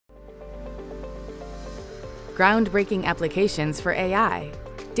Groundbreaking applications for AI,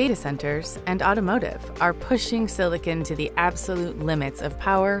 data centers, and automotive are pushing silicon to the absolute limits of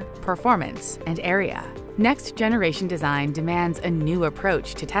power, performance, and area. Next-generation design demands a new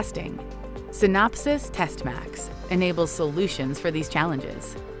approach to testing. Synopsys TestMAX enables solutions for these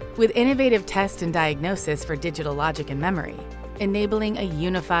challenges, with innovative test and diagnosis for digital logic and memory, enabling a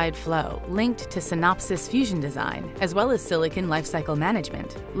unified flow linked to Synopsys Fusion Design, as well as silicon lifecycle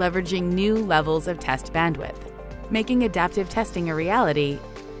management, leveraging new levels of test bandwidth, making adaptive testing a reality,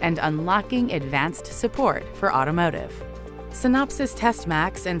 and unlocking advanced support for automotive. Synopsys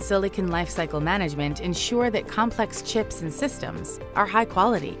TestMAX and Silicon Lifecycle Management ensure that complex chips and systems are high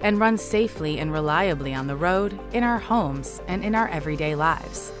quality and run safely and reliably on the road, in our homes, and in our everyday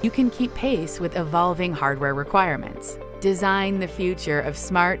lives. You can keep pace with evolving hardware requirements. Design the future of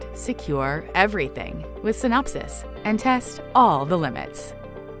smart, secure everything with Synopsys and test all the limits.